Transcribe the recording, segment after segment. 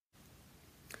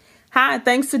Hi,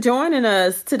 thanks for joining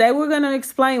us. Today we're going to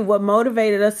explain what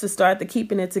motivated us to start the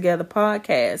Keeping It Together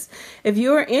podcast. If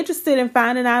you're interested in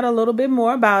finding out a little bit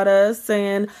more about us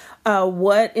and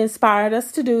what inspired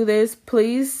us to do this,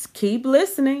 please keep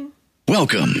listening.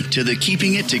 Welcome to the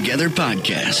Keeping It Together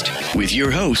podcast with your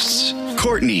hosts,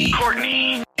 Courtney,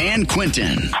 and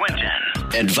Quentin.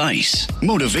 Advice,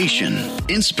 motivation,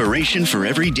 inspiration for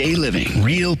everyday living.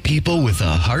 Real people with a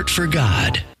heart for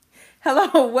God.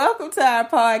 Hello, welcome to our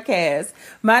podcast.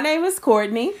 My name is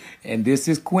Courtney. And this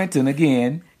is Quentin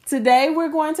again. Today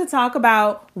we're going to talk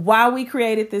about why we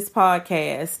created this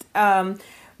podcast.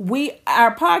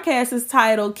 Our podcast is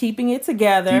titled Keeping It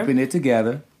Together. Keeping It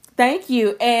Together. Thank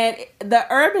you. And the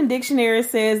Urban Dictionary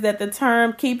says that the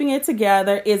term keeping it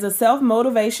together is a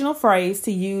self-motivational phrase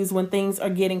to use when things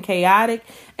are getting chaotic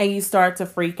and you start to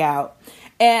freak out.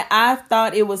 And I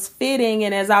thought it was fitting.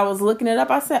 And as I was looking it up,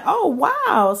 I said, oh,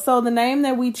 wow. So the name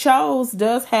that we chose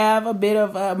does have a bit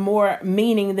of more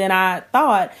meaning than I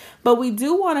thought. But we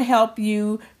do want to help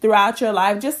you throughout your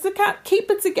life just to kind of keep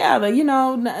it together, you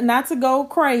know, not to go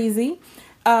crazy.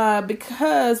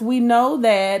 Because we know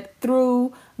that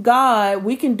through God,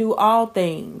 we can do all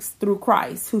things through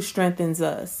Christ who strengthens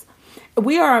us.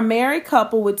 We are a married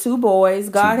couple with two boys.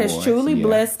 God has truly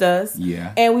blessed us.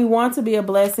 Yeah. And we want to be a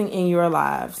blessing in your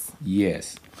lives.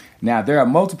 Yes. Now, there are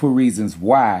multiple reasons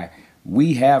why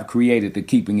we have created the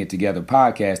Keeping It Together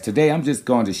podcast. Today, I'm just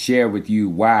going to share with you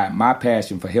why my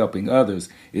passion for helping others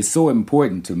is so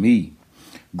important to me.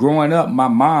 Growing up, my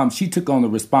mom, she took on the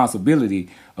responsibility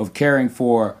of caring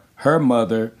for her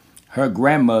mother, her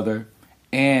grandmother,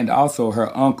 and also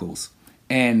her uncles.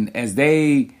 And as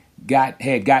they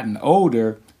had gotten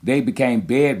older, they became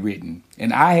bedridden.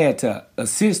 And I had to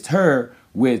assist her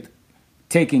with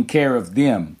taking care of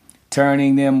them,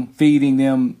 turning them, feeding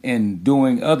them, and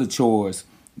doing other chores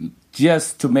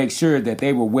just to make sure that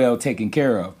they were well taken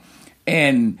care of.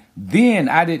 And then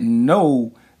I didn't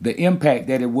know the impact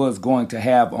that it was going to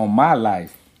have on my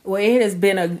life. Well, it has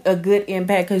been a good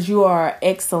impact because you are an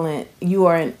excellent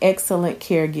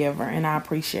caregiver, and I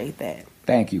appreciate that.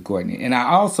 Thank you, Courtney. And I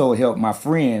also helped my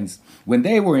friends when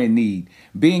they were in need.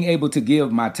 Being able to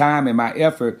give my time and my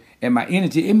effort and my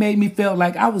energy, it made me feel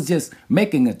like I was just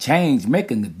making a change,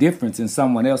 making a difference in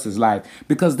someone else's life,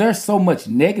 because there's so much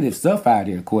negative stuff out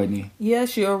here, Courtney.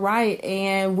 Yes, you're right.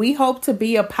 And we hope to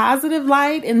be a positive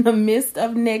light in the midst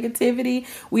of negativity.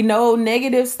 We know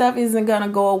negative stuff isn't going to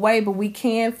go away, but we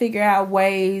can figure out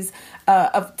ways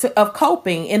of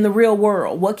coping in the real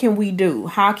world. What can we do?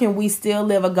 How can we still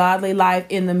live a godly life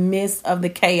in the midst of the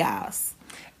chaos?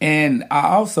 And I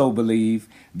also believe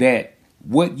that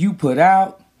what you put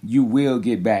out, you will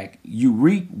get back. You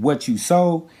reap what you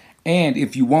sow. And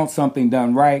if you want something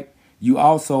done right, you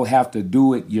also have to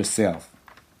do it yourself.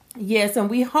 Yes, and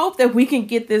we hope that we can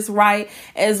get this right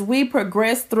as we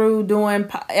progress through doing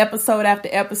episode after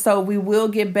episode. We will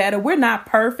get better. We're not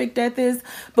perfect at this,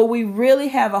 but we really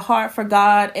have a heart for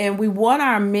God, and we want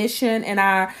our mission and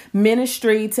our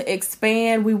ministry to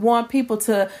expand. We want people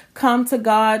to come to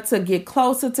God, to get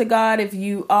closer to God if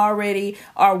you already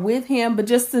are with Him, but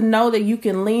just to know that you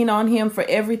can lean on Him for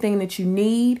everything that you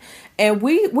need. And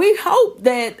we hope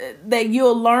that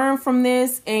you'll learn from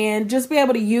this and just be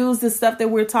able to use the stuff that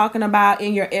we're talking about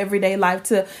in your everyday life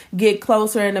to get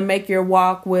closer and to make your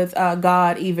walk with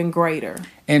God even greater.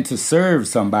 And to serve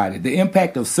somebody. The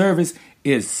impact of service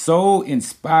is so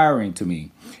inspiring to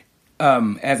me.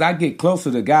 As I get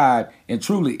closer to God and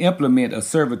truly implement a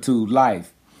servitude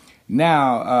life.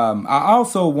 Now, I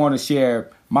also want to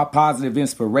share my positive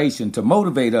inspiration to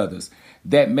motivate others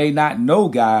that may not know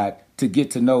God to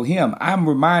get to know Him. I'm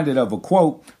reminded of a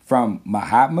quote from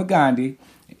Mahatma Gandhi.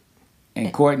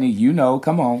 And Courtney, you know,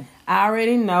 come on. I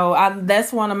already know.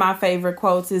 That's one of my favorite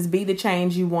quotes is be the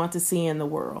change you want to see in the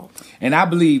world. And I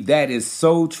believe that is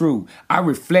so true. I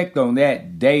reflect on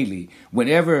that daily.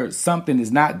 Whenever something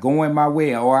is not going my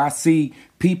way or I see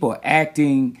people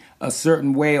acting a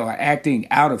certain way or acting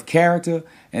out of character,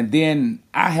 and then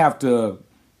I have to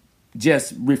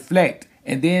just reflect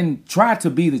and then try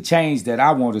to be the change that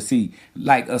I want to see,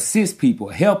 like assist people,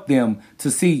 help them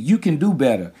to see you can do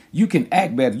better. You can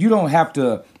act better. You don't have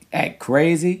to act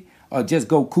crazy or just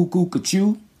go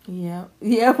cuckoo-ca-choo. Yeah.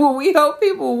 Well, we hope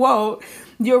people won't.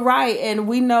 You're right. And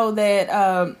we know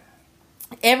that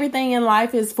everything in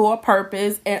life is for a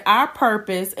purpose, and our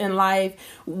purpose in life,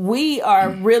 we are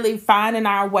really finding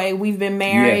our way. We've been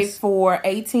married for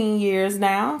 18 years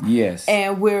now. Yes.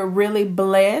 And we're really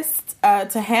blessed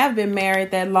to have been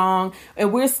married that long,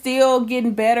 and we're still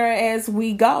getting better as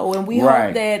we go. And we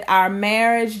hope that our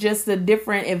marriage, just the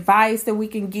different advice that we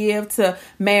can give to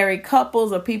married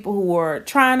couples or people who are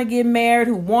trying to get married,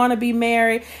 who want to be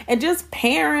married, and just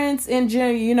parents in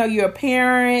general. You know, you're a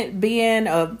parent, being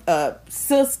a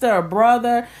sister, a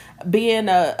brother, being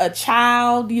a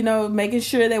child, you know, making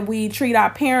sure that we treat our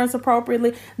parents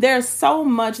appropriately. There's so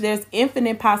much, there's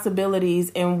infinite possibilities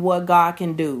in what God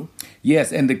can do.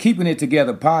 Yes, and the Keeping It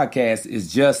Together podcast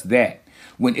is just that.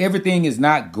 When everything is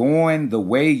not going the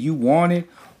way you want it,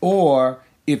 or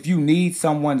if you need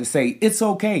someone to say, it's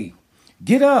okay,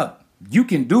 get up, you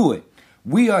can do it.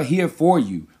 We are here for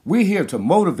you. We're here to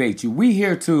motivate you. We're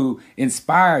here to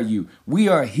inspire you. We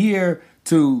are here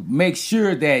to make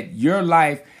sure that your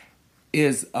life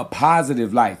is a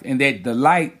positive life and that the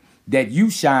light that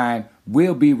you shine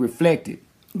will be reflected.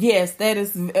 Yes, that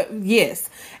is, yes.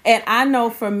 And I know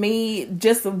for me,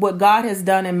 just what God has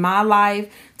done in my life,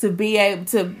 to be able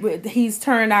to, he's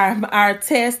turned our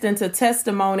test into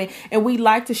testimony, and we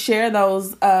like to share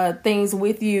those things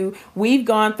with you. We've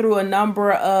gone through a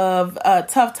number of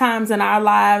tough times in our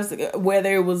lives,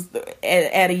 whether it was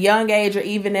at a young age or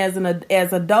even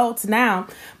as adults now,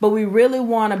 but we really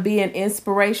want to be an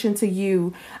inspiration to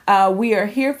you. We are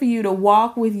here for you, to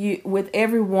walk with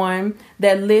everyone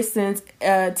that listens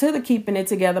to the Keeping It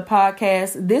Together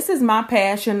podcast. This is my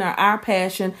passion, or our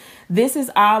passion. This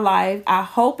is our life. I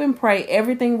hope and pray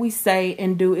everything we say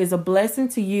and do is a blessing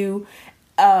to you,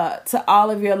 to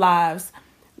all of your lives.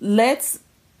 Let's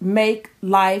make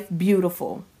life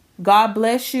beautiful. God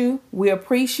bless you. We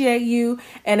appreciate you.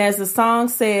 And as the song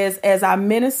says, as I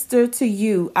minister to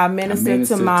you, I minister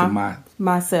to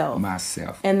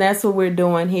myself. And that's what we're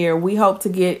doing here. We hope to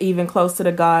get even closer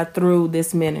to God through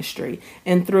this ministry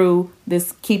and through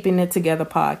this Keeping It Together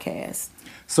podcast.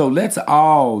 So let's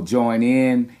all join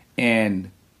in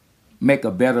and make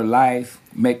a better life,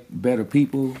 make better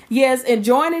people. Yes, and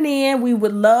joining in, we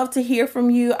would love to hear from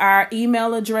you. Our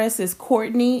email address is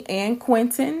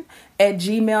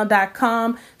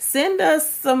CourtneyandQuentin@gmail.com. Send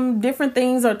us some different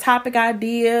things or topic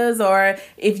ideas, or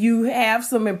if you have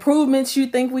some improvements you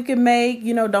think we can make.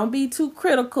 You know, don't be too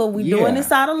critical. We're doing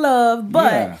this out of love,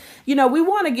 but you know, we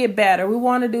want to get better. We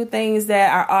want to do things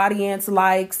that our audience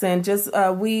likes, and just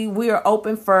we are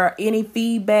open for any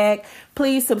feedback.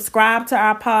 Please subscribe to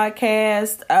our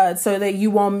podcast so that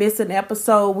you won't miss an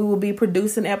episode. We will be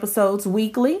producing episodes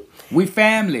weekly. We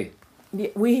family.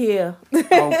 We here.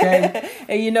 Okay.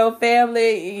 And you know,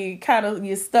 family,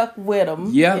 you're stuck with them.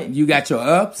 Yeah, you got your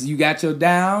ups, you got your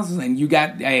downs, and you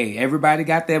got, everybody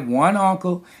got that one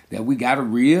uncle that we got to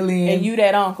reel in. And you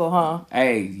that uncle, huh?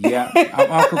 Hey, yeah,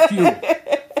 I'm Uncle Q.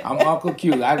 I'm Uncle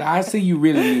Q. I see you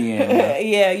reeling in.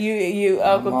 Yeah, you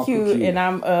Uncle Q, and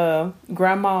I'm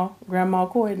Grandma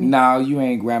Courtney. No, you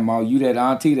ain't Grandma. You that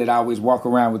auntie that always walk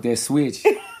around with that switch.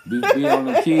 Be on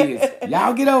the kids.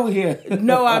 Y'all get over here.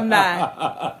 No, I'm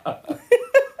not.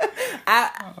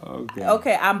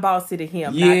 Okay, I'm bossy to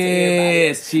him. Yes, not to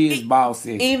everybody. She is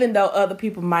bossy. Even though other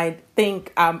people might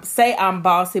think say I'm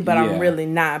bossy, but I'm really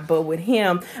not. But with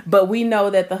him, we know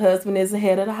that the husband is the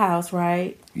head of the house,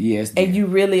 right? Yes, dear. And you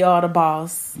really are the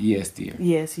boss. Yes, dear.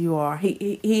 Yes, you are.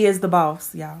 He is the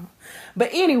boss, y'all. But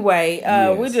anyway,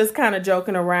 we're just kind of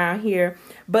joking around here.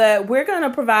 But we're going to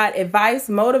provide advice,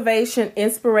 motivation,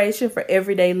 inspiration for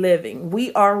everyday living.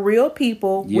 We are real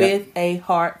people with a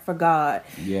heart for God.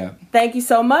 Yeah. Thank you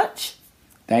so much.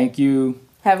 Thank you.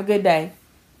 Have a good day.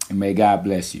 And may God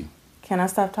bless you. Can I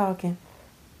stop talking?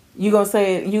 You going to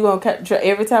say it? You going to,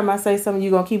 every time I say something,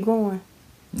 you going to keep going?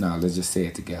 No, let's just say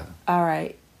it together. All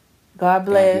right. God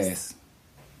bless. God bless.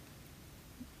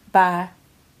 Bye.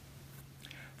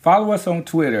 Follow us on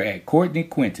Twitter at Courtney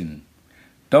Quentin.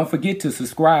 Don't forget to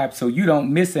subscribe so you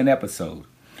don't miss an episode.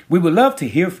 We would love to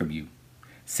hear from you.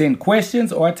 Send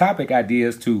questions or topic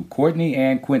ideas to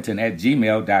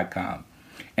CourtneyandQuentin@gmail.com.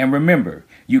 And remember,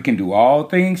 you can do all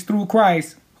things through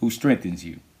Christ who strengthens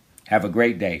you. Have a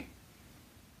great day.